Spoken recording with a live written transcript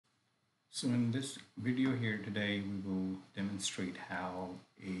So in this video here today, we will demonstrate how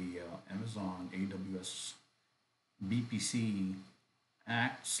a Amazon AWS VPC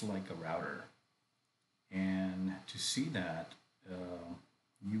acts like a router. And to see that,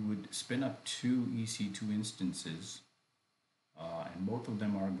 you would spin up two EC2 instances, and both of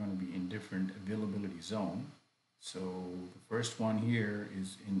them are going to be in different availability zone. So the first one here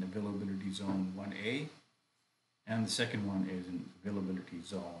is in availability zone 1A, and the second one is in availability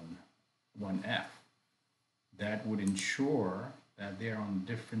zone 1F. That would ensure that they're on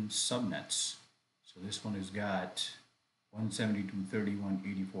different subnets. So this one has got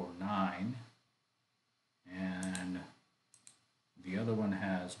 172.30.184.9, and the other one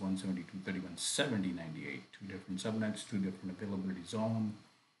has 172.30.170.98. Two different subnets, two different availability zones,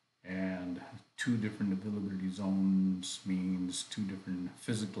 and two different availability zones means two different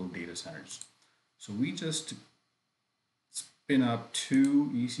physical data centers. So we just spin up two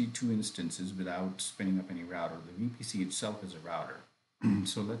EC2 instances without spinning up any router. The VPC itself is a router.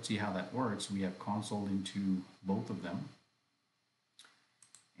 So let's see how that works. We have console into both of them,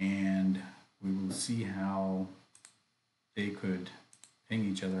 and we will see how they could ping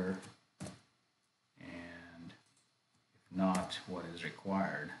each other, and if not, what is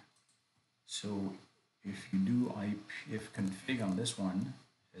required. So if you do if config on this one,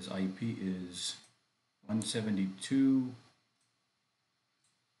 as IP is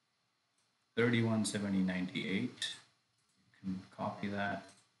 172.30.170.98, you can copy that,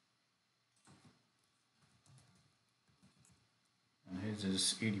 and his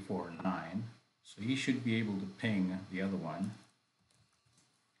is 84.9, so he should be able to ping the other one.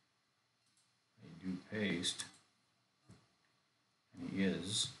 I do paste, and he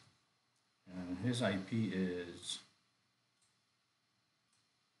is, and his IP is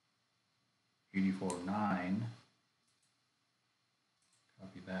 84.9.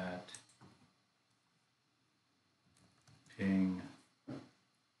 Copy that, ping,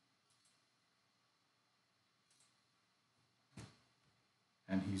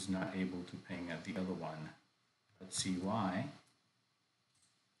 and he's not able to ping at the other one. Let's see why.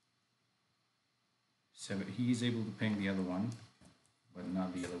 So he's able to ping the other one, but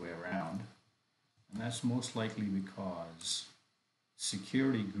not the other way around. And that's most likely because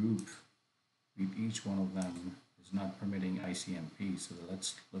security group with each one of them is not permitting ICMP. So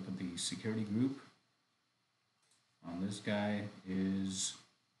let's look at the security group. On this guy is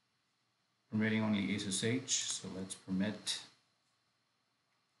permitting only SSH, so let's permit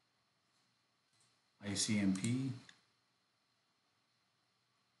ICMP,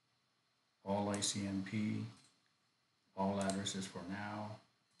 all ICMP, all addresses for now,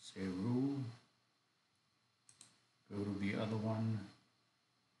 say rule, go to the other one,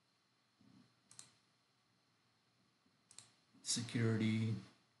 security,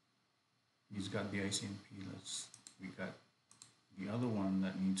 he's got the ICMP, we got the other one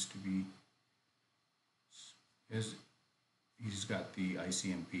that needs to be, he's got the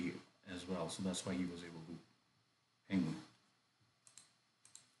ICMP as well, so that's why he was able to ping.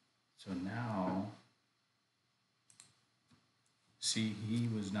 So now, see, he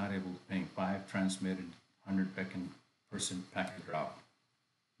was not able to ping. 5 transmitted, 100 person packet drop.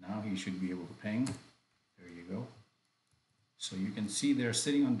 Now he should be able to ping. There you go. So you can see they're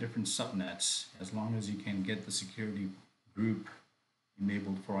sitting on different subnets. As long as you can get the security group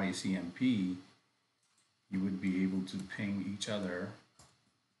enabled for ICMP, you would be able to ping each other,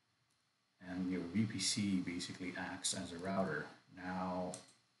 and your VPC basically acts as a router. Now,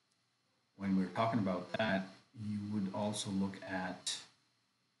 when we're talking about that, you would also look at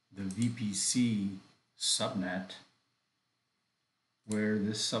the VPC subnet, where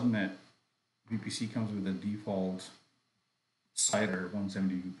this subnet VPC comes with a default CIDR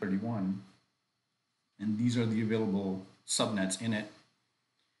 172.31, and these are the available subnets in it,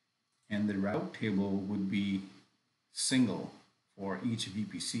 and the route table would be single for each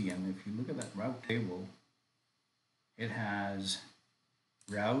VPC. And if you look at that route table, it has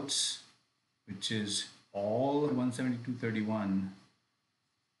routes, which is all 172.31,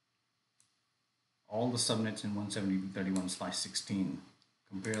 all the subnets in 172.31/16.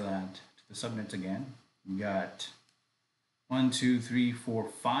 Compare that to the subnets again. We got 1, 2, 3, 4,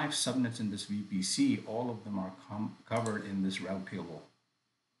 5 subnets in this VPC. All of them are covered in this route table.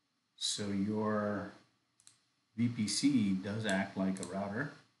 So your VPC does act like a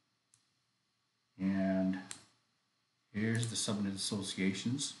router. And here's the subnet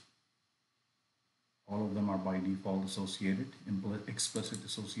associations. All of them are by default associated, explicit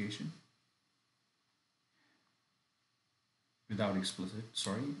association. Without explicit,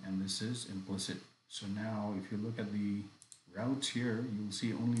 sorry, and this is implicit. So now if you look at the routes here, you'll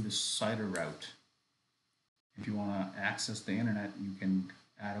see only the CIDR route. If you want to access the internet, you can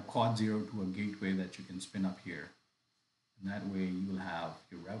add a quad 0 to a gateway that you can spin up here. And that way you will have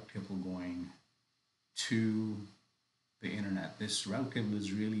your route table going to the internet. This route table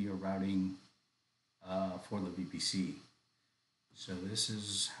is really your routing for the VPC. So this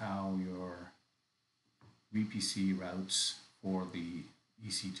is how your VPC routes for the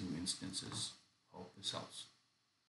EC2 instances. Hope this helps.